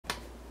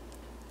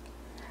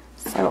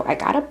So I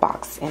got a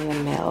box in the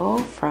mail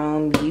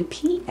from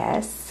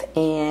UPS,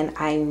 and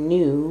I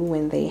knew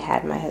when they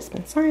had my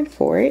husband sign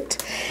for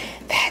it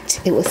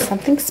that it was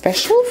something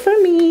special for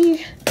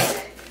me.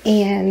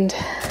 And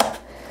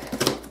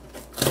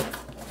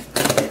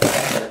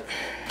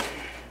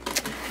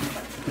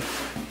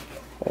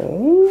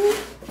oh,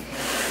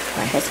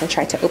 my husband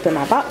tried to open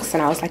my box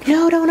and I was like,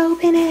 no, don't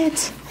open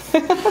it.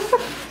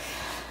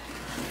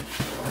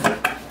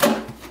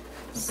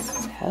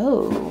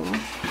 So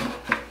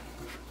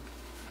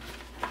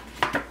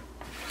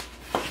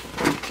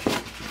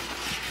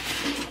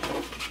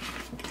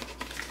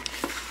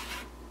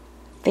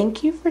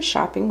thank you for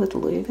shopping with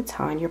Louis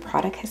Vuitton. Your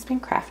product has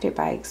been crafted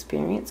by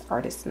experienced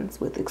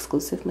artisans with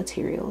exclusive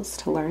materials.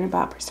 To learn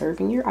about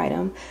preserving your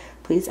item,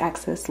 please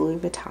access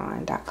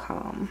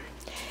louisvuitton.com.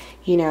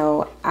 You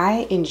know,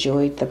 I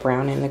enjoyed the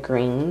brown and the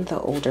green, the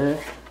older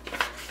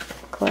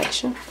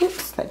collection.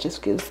 Oops, that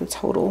just gives the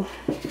total.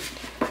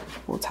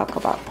 We'll talk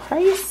about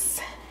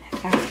price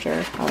after,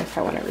 if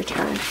I want to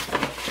return.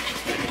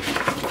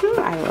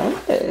 I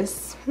love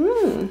this.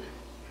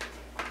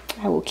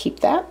 I will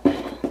keep that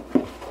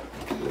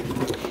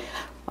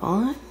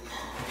on.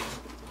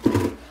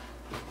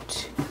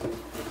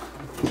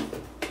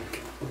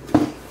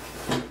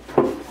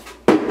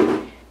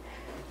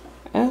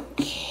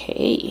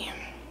 Okay.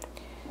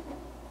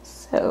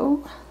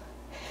 So,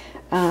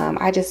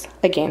 I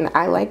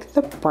like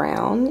the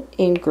brown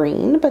and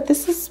green, but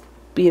this is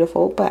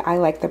beautiful, but I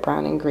like the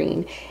brown and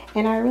green.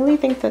 And I really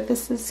think that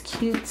this is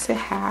cute to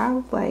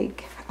have.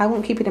 Like, I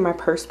won't keep it in my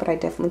purse, but I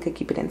definitely could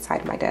keep it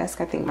inside my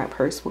desk. I think my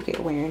purse will get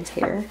wear and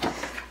tear.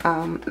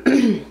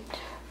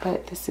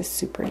 But this is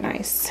super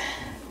nice.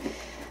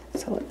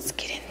 So let's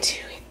get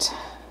into it.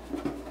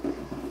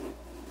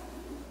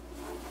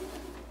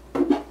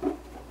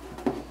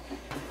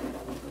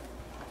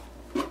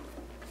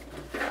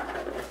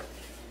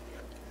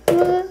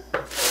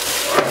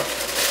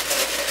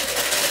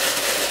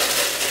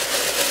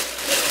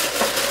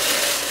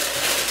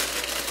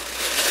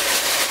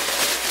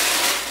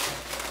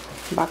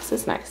 Box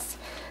is nice.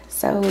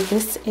 So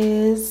this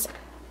is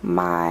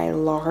my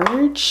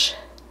large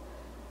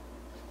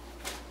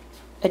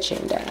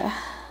agenda.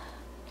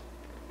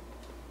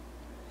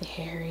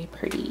 Very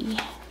pretty.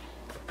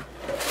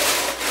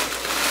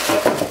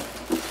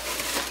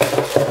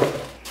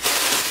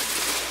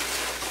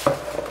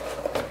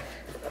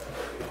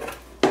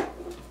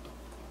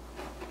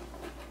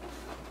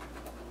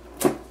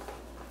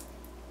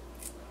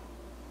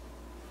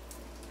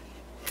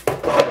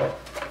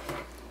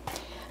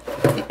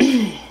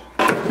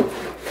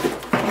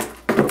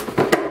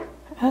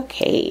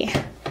 Okay,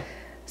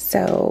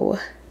 so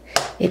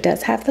it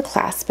does have the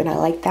clasp, and I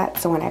like that.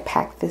 So when I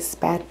pack this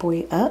bad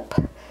boy up,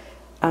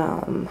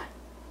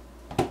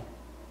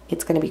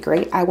 it's going to be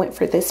great. I went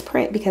for this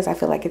print because I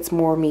feel like it's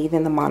more me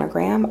than the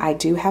monogram. I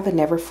do have a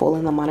Never Full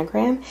in the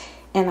monogram,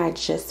 and I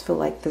just feel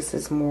like this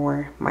is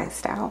more my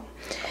style.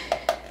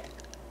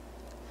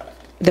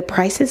 The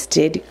prices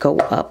did go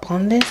up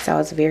on this. I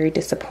was very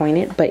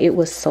disappointed, but it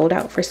was sold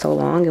out for so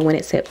long, and when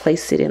it said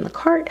place it in the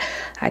cart,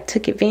 I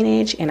took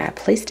advantage and I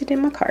placed it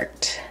in my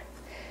cart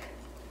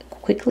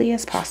quickly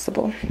as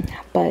possible.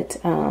 But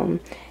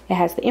it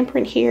has the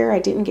imprint here. I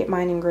didn't get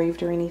mine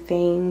engraved or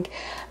anything.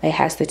 It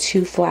has the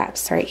two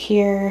flaps right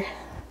here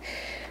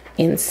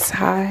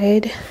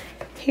inside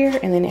here,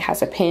 and then it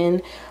has a pin,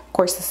 of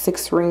course, the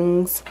 6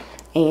 rings,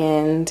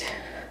 and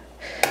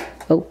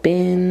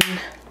open,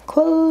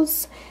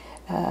 close.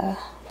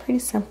 Pretty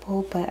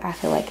simple, but I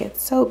feel like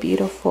it's so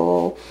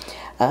beautiful.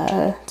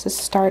 To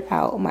start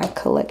out my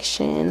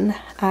collection,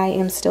 I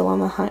am still on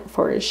the hunt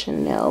for a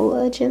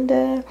Chanel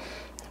agenda,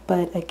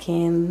 but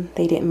again,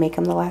 they didn't make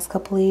them the last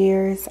couple of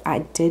years. I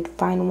did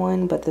find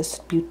one, but this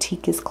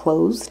boutique is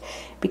closed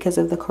because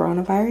of the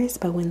coronavirus.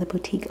 But when the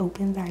boutique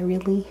opens, I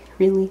really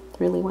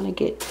want to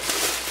get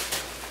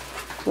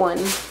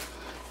one.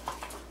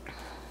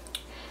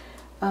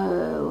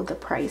 Oh, the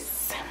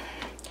price.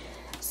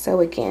 So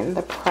again,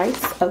 the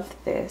price of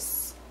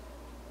this,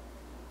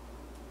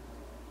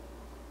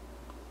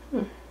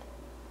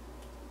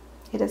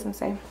 it doesn't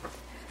say.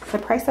 The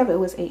price of it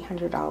was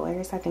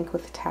 $800. I think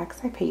with tax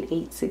I paid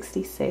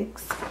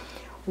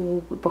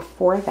 $866.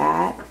 Before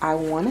that, I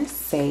want to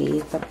say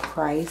the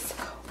price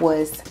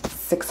was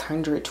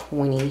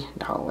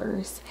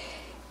 $620.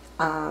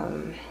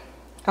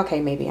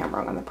 Okay, maybe I'm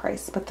wrong on the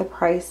price, but the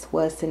price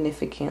was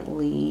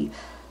significantly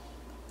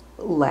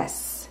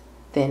less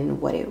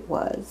than what it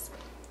was.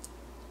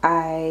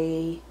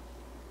 I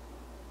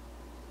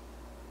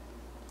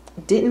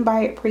didn't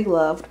buy it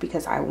pre-loved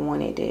because I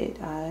wanted it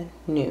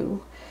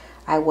new.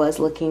 I was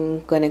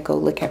gonna go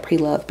look at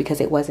pre-loved because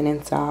it wasn't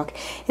in stock.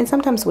 And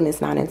sometimes when it's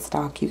not in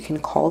stock, you can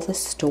call the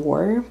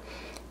store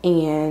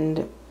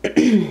and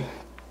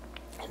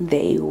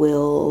they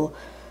will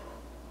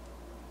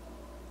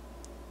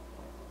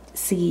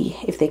see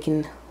if they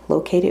can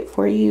locate it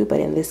for you. But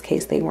in this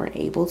case, they weren't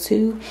able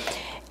to.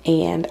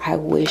 And I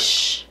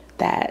wish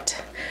that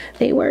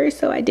they were,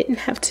 so I didn't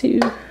have to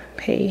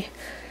pay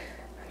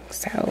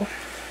full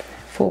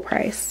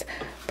price.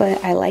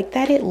 but I like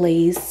that it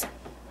lays,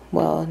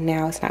 well,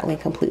 now it's not laying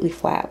completely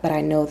flat, but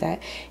I know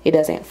that it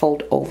doesn't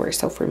fold over,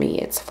 so for me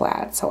it's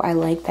flat. So I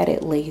like that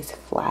it lays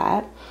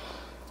flat.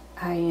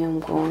 I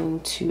am going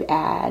to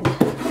add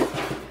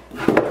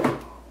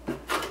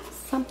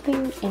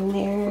something in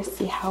there,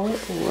 see how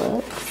it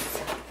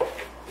looks.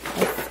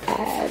 Let's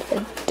add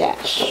a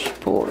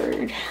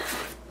dashboard.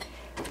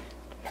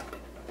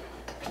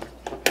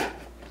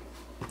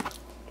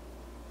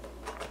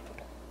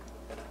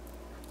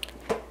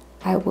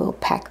 I will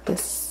pack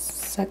this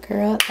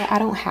sucker up. I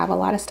don't have a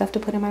lot of stuff to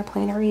put in my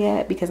planner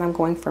yet because I'm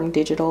going from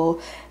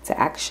digital to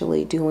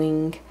actually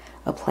doing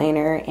a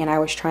planner, and I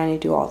was trying to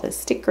do all the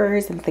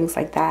stickers and things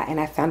like that, and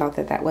I found out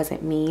that that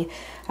wasn't me.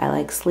 I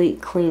like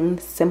sleek, clean,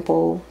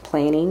 simple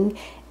planning,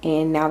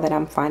 and now that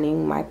I'm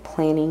finding my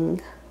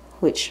planning,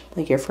 which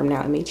a year from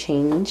now it may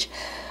change,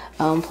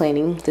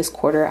 planning this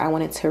quarter, I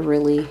wanted to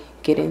really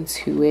get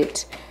into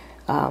it.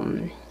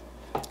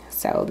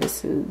 So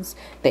this is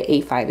the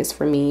A5 is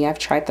for me. I've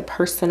tried the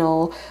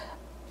personal,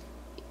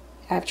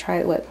 I've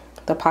tried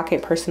the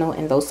pocket personal,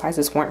 and those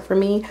sizes weren't for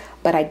me,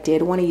 but I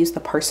did want to use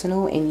the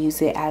personal and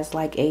use it as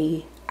like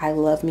a I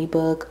love me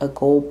book, a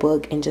goal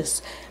book, and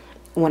just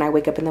when I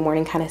wake up in the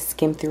morning kind of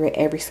skim through it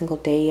every single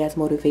day as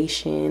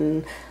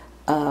motivation,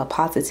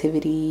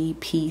 positivity,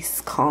 peace,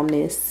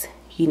 calmness,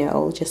 you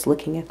know, just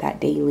looking at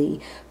that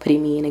daily,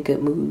 putting me in a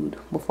good mood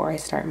before I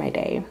start my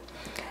day.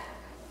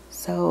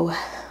 So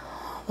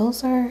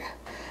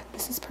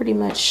this is pretty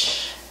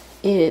much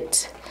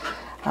it.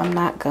 I'm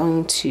not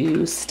going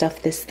to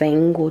stuff this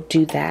thing. We'll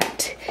do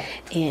that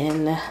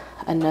in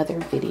another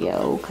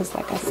video because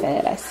like I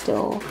said, I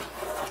still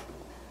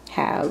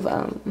have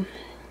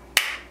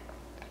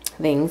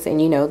things,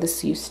 and you know,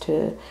 this used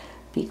to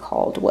be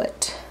called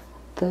what?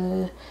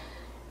 It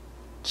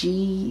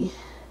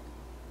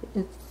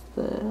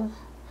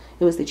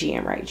was the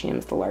GM, right?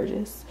 GM's the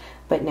largest,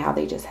 but now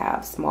they just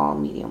have small,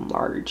 medium,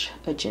 large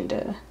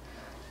agenda.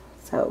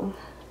 So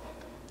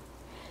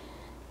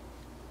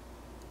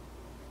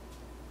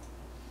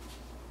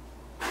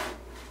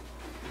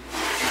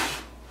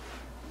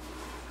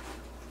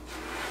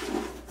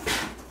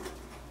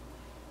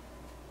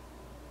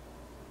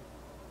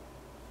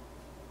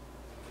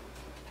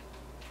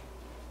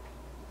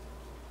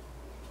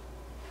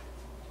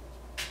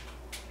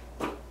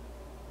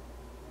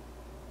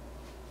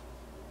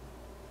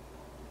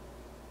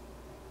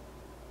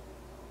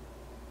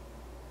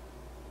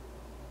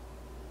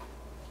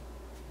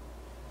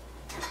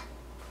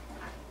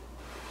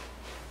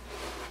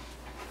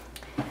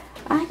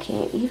I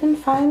can't even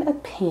find a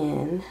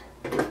pen.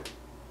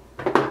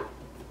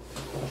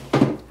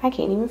 I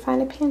can't even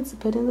find a pen to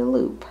put in the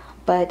loop.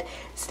 But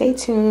stay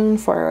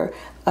tuned for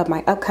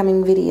my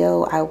upcoming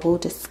video. I will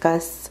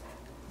discuss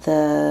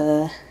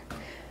the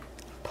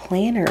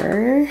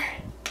planner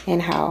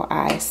and how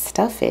I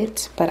stuff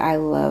it. But I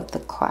love the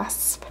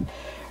clasp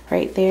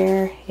right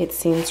there. It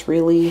seems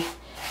really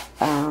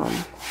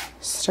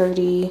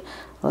sturdy.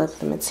 I love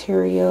the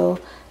material.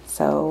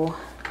 So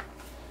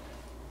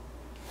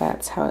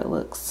that's how it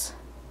looks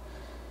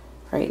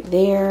right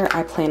there.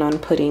 I plan on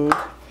putting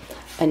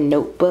a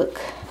notebook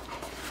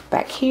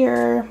back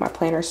here, my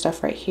planner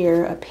stuff right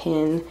here, a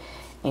pen,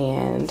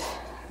 and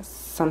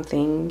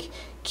something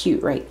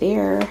cute right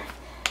there.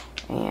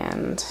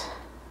 And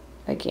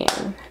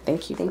again,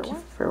 thank you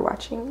for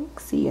watching.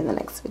 See you in the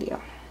next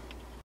video.